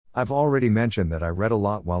I've already mentioned that I read a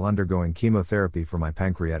lot while undergoing chemotherapy for my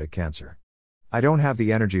pancreatic cancer. I don't have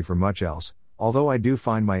the energy for much else, although I do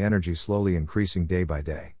find my energy slowly increasing day by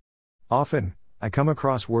day. Often, I come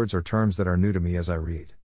across words or terms that are new to me as I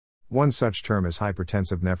read. One such term is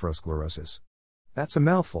hypertensive nephrosclerosis. That's a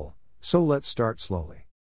mouthful, so let's start slowly.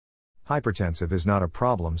 Hypertensive is not a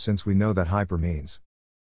problem since we know that hyper means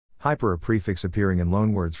hyper, a prefix appearing in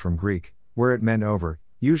loanwords from Greek, where it meant over,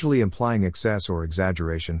 usually implying excess or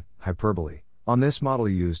exaggeration, hyperbole. On this model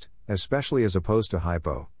used, especially as opposed to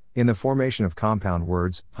hypo, in the formation of compound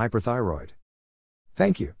words, hyperthyroid.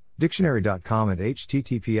 Thank you. Dictionary.com at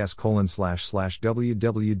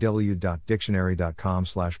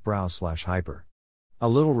https://www.dictionary.com/browse/hyper. A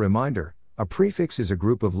little reminder, a prefix is a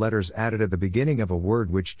group of letters added at the beginning of a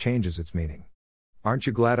word which changes its meaning. Aren't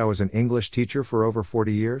you glad I was an English teacher for over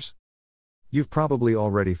 40 years? You've probably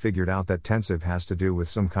already figured out that tensive has to do with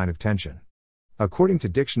some kind of tension. According to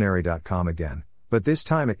dictionary.com again, but this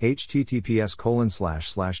time at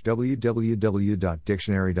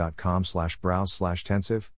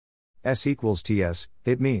https://www.dictionary.com/browse/tensive. S equals TS,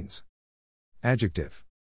 it means adjective.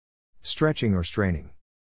 Stretching or straining.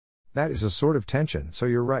 That is a sort of tension, so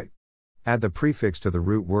you're right. Add the prefix to the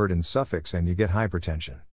root word and suffix and you get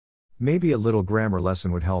hypertension. Maybe a little grammar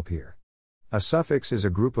lesson would help here. A suffix is a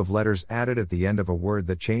group of letters added at the end of a word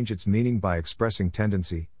that change its meaning by expressing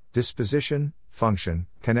tendency, disposition, function,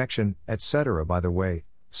 connection, etc. By the way,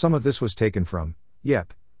 some of this was taken from,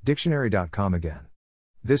 dictionary.com again.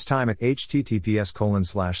 This time at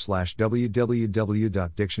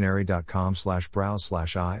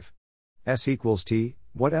https://www.dictionary.com/browse/ive. S equals T,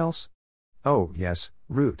 what else? Oh, yes,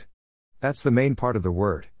 root. That's the main part of the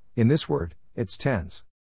word. In this word, it's tense.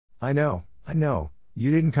 I know,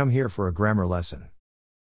 you didn't come here for a grammar lesson.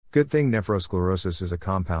 Good thing nephrosclerosis is a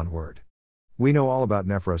compound word. We know all about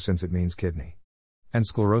nephro since it means kidney. And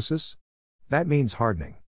sclerosis? That means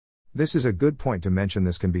hardening. This is a good point to mention.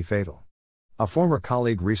 This can be fatal. A former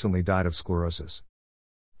colleague recently died of sclerosis.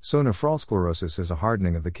 So nephrosclerosis is a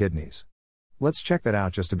hardening of the kidneys. Let's check that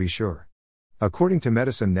out just to be sure. According to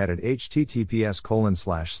MedicineNet at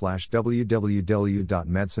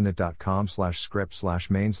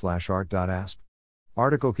https://www.medicinet.com/script/main/art.asp.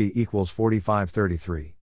 Article key equals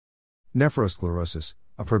 4533. Nephrosclerosis,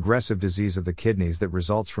 a progressive disease of the kidneys that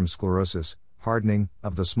results from sclerosis, hardening,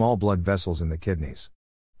 of the small blood vessels in the kidneys.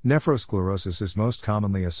 Nephrosclerosis is most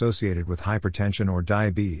commonly associated with hypertension or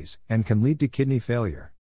diabetes, and can lead to kidney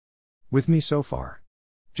failure. With me so far?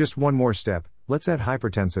 Just one more step, let's add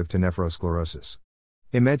hypertensive to nephrosclerosis.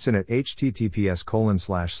 Emedicine at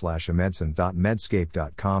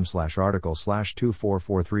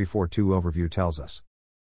https://emedicine.medscape.com/article/244342 overview tells us.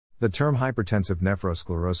 The term hypertensive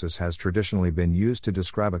nephrosclerosis has traditionally been used to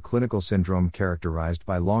describe a clinical syndrome characterized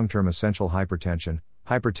by long-term essential hypertension,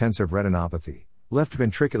 hypertensive retinopathy, left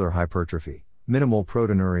ventricular hypertrophy, minimal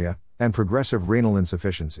proteinuria, and progressive renal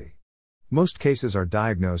insufficiency. Most cases are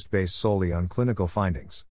diagnosed based solely on clinical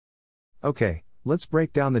findings. Okay, let's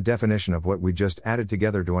break down the definition of what we just added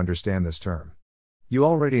together to understand this term. You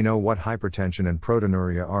already know what hypertension and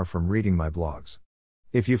proteinuria are from reading my blogs.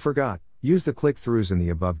 If you forgot, use the click-throughs in the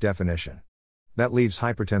above definition. That leaves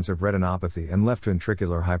hypertensive retinopathy and left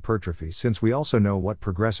ventricular hypertrophy, since we also know what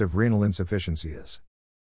progressive renal insufficiency is.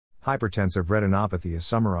 Hypertensive retinopathy is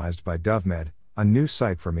summarized by DoveMed, a news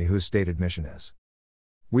site for me whose stated mission is: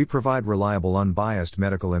 we provide reliable, unbiased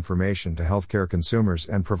medical information to healthcare consumers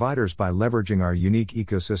and providers by leveraging our unique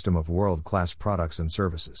ecosystem of world-class products and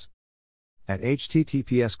services. At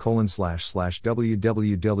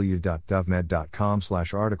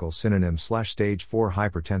https://www.dovemed.com/article synonym/stage 4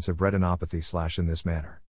 hypertensive retinopathy/ in this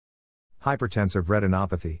manner. Hypertensive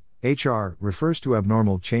retinopathy, HR, refers to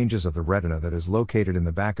abnormal changes of the retina that is located in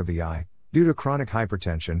the back of the eye. Due to chronic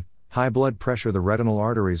hypertension, high blood pressure, the retinal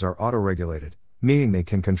arteries are autoregulated, meaning they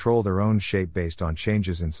can control their own shape based on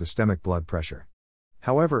changes in systemic blood pressure.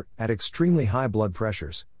 However, at extremely high blood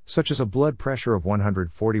pressures, such as a blood pressure of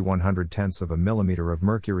 140/110ths of a millimeter of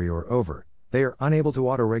mercury or over, they are unable to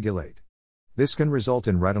autoregulate. This can result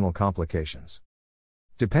in retinal complications.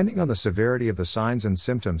 Depending on the severity of the signs and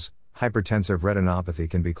symptoms, hypertensive retinopathy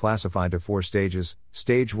can be classified to 4 stages: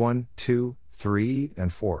 stage 1, 2, 3,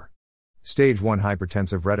 and 4. Stage 1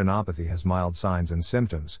 hypertensive retinopathy has mild signs and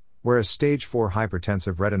symptoms, whereas stage 4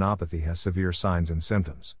 hypertensive retinopathy has severe signs and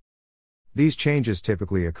symptoms. These changes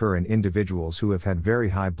typically occur in individuals who have had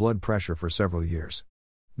very high blood pressure for several years.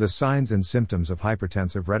 The signs and symptoms of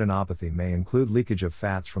hypertensive retinopathy may include leakage of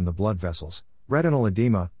fats from the blood vessels, retinal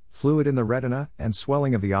edema, fluid in the retina, and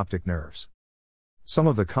swelling of the optic nerves. Some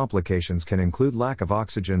of the complications can include lack of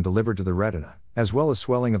oxygen delivered to the retina, as well as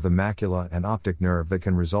swelling of the macula and optic nerve that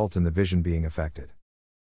can result in the vision being affected.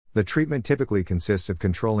 The treatment typically consists of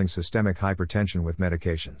controlling systemic hypertension with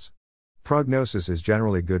medications. Prognosis is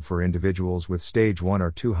generally good for individuals with stage 1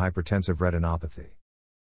 or 2 hypertensive retinopathy.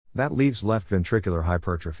 That leaves left ventricular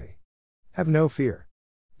hypertrophy. Have no fear.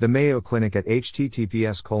 The Mayo Clinic at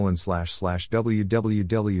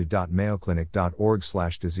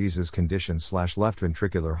https://www.mayoclinic.org/diseases-conditions/left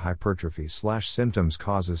ventricular hypertrophy/symptoms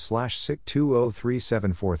causes/sick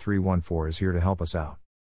 203743114 is here to help us out.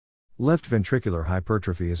 Left ventricular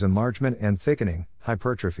hypertrophy is enlargement and thickening,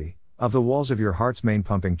 hypertrophy, of the walls of your heart's main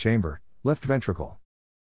pumping chamber, left ventricle.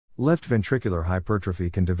 Left ventricular hypertrophy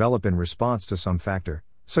can develop in response to some factor,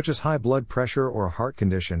 such as high blood pressure or a heart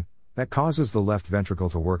condition, that causes the left ventricle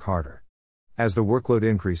to work harder. As the workload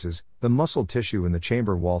increases, the muscle tissue in the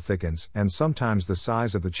chamber wall thickens, and sometimes the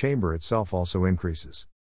size of the chamber itself also increases.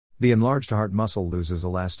 The enlarged heart muscle loses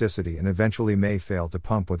elasticity and eventually may fail to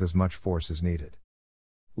pump with as much force as needed.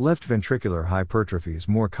 Left ventricular hypertrophy is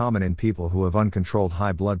more common in people who have uncontrolled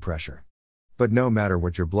high blood pressure. But no matter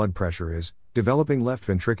what your blood pressure is, developing left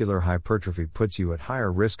ventricular hypertrophy puts you at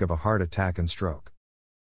higher risk of a heart attack and stroke.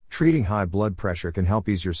 Treating high blood pressure can help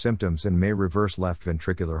ease your symptoms and may reverse left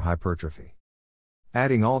ventricular hypertrophy.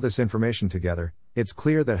 Adding all this information together, it's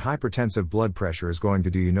clear that hypertensive blood pressure is going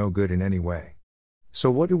to do you no good in any way.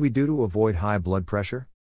 So what do we do to avoid high blood pressure?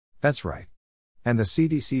 That's right. And the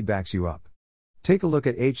CDC backs you up. Take a look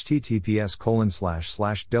at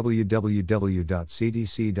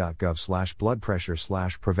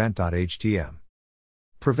https://www.cdc.gov/bloodpressure/prevent.htm.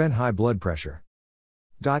 Prevent high blood pressure.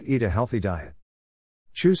 Eat a healthy diet.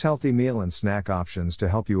 Choose healthy meal and snack options to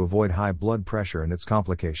help you avoid high blood pressure and its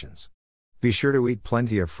complications. Be sure to eat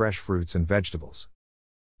plenty of fresh fruits and vegetables.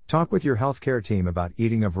 Talk with your healthcare team about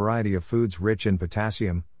eating a variety of foods rich in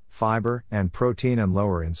potassium, fiber, and protein and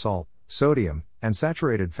lower in salt, sodium, and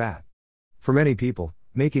saturated fat. For many people,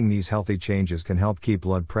 making these healthy changes can help keep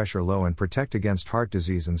blood pressure low and protect against heart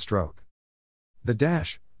disease and stroke.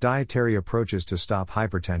 The Dietary Approaches to Stop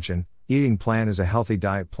Hypertension Eating Plan is a healthy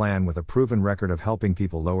diet plan with a proven record of helping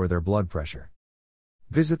people lower their blood pressure.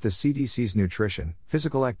 Visit the CDC's Nutrition,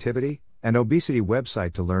 Physical Activity, and Obesity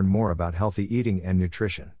website to learn more about healthy eating and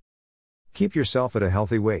nutrition. Keep yourself at a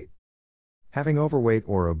healthy weight. Having overweight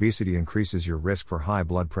or obesity increases your risk for high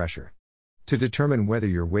blood pressure. To determine whether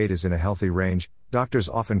your weight is in a healthy range, doctors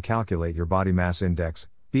often calculate your body mass index,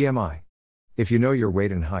 BMI. If you know your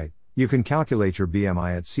weight and height, you can calculate your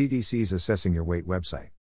BMI at CDC's Assessing Your Weight website.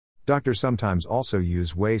 Doctors sometimes also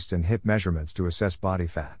use waist and hip measurements to assess body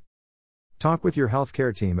fat. Talk with your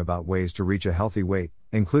healthcare team about ways to reach a healthy weight,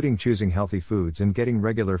 including choosing healthy foods and getting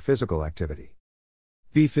regular physical activity.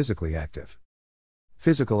 Be physically active.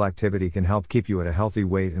 Physical activity can help keep you at a healthy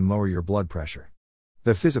weight and lower your blood pressure.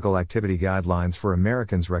 The Physical Activity Guidelines for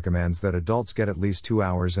Americans recommends that adults get at least 2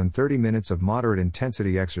 hours and 30 minutes of moderate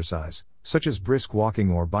intensity exercise, such as brisk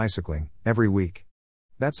walking or bicycling, every week.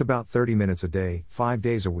 That's about 30 minutes a day, 5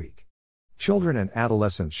 days a week. Children and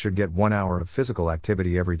adolescents should get 1 hour of physical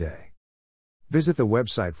activity every day. Visit the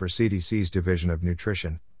website for CDC's Division of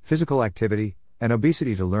Nutrition, Physical Activity, and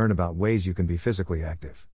Obesity to learn about ways you can be physically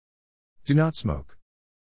active. Do not smoke.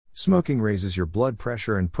 Smoking raises your blood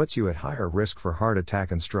pressure and puts you at higher risk for heart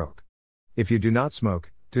attack and stroke. If you do not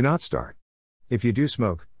smoke, do not start. If you do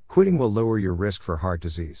smoke, quitting will lower your risk for heart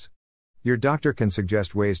disease. Your doctor can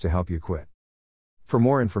suggest ways to help you quit. For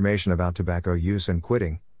more information about tobacco use and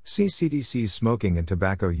quitting, see CDC's Smoking and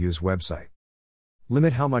Tobacco Use website.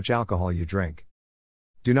 Limit how much alcohol you drink.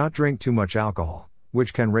 Do not drink too much alcohol,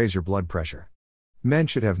 which can raise your blood pressure. Men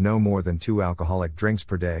should have no more than 2 alcoholic drinks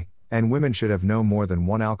per day, and women should have no more than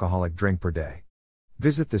 1 alcoholic drink per day.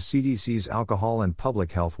 Visit the CDC's Alcohol and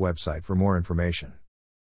Public Health website for more information.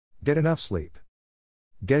 Get enough sleep.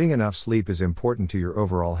 Getting enough sleep is important to your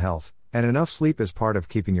overall health, and enough sleep is part of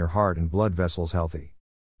keeping your heart and blood vessels healthy.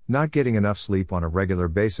 Not getting enough sleep on a regular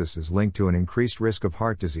basis is linked to an increased risk of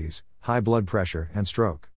heart disease, high blood pressure, and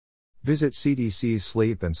stroke. Visit CDC's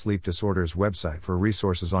Sleep and Sleep Disorders website for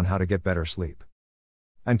resources on how to get better sleep.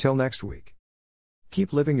 Until next week.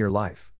 Keep living your life.